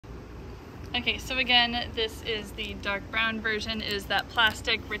Okay, so again, this is the dark brown version. It is that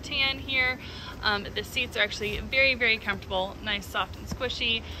plastic rattan here. The seats are actually very, very comfortable, nice, soft, and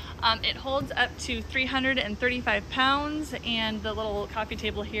squishy. It holds up to 335 pounds, and the little coffee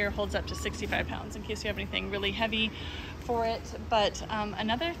table here holds up to 65 pounds in case you have anything really heavy for it. But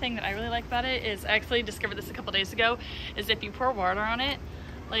another thing that I really like about it is, I actually discovered this a couple days ago, is if you pour water on it,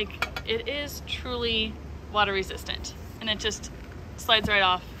 like, it is truly water resistant, and it just slides right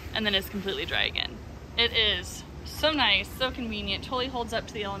off and then it's completely dry again. It is so nice, so convenient, totally holds up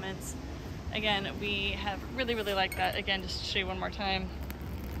to the elements. Again, we have really, really liked that. Again, just to show you one more time,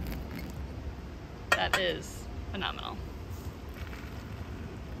 that is phenomenal.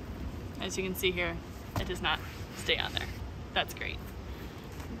 As you can see here, it does not stay on there. That's great.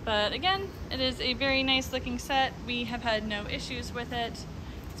 But again, it is a very nice looking set. We have had no issues with it.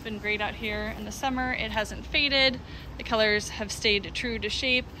 It's been great out here in the summer. It hasn't faded. The colors have stayed true to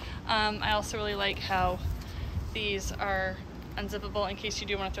shape. I also really like how these are unzippable in case you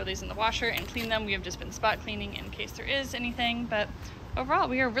do want to throw these in the washer and clean them. We have just been spot cleaning in case there is anything, but overall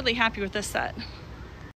we are really happy with this set.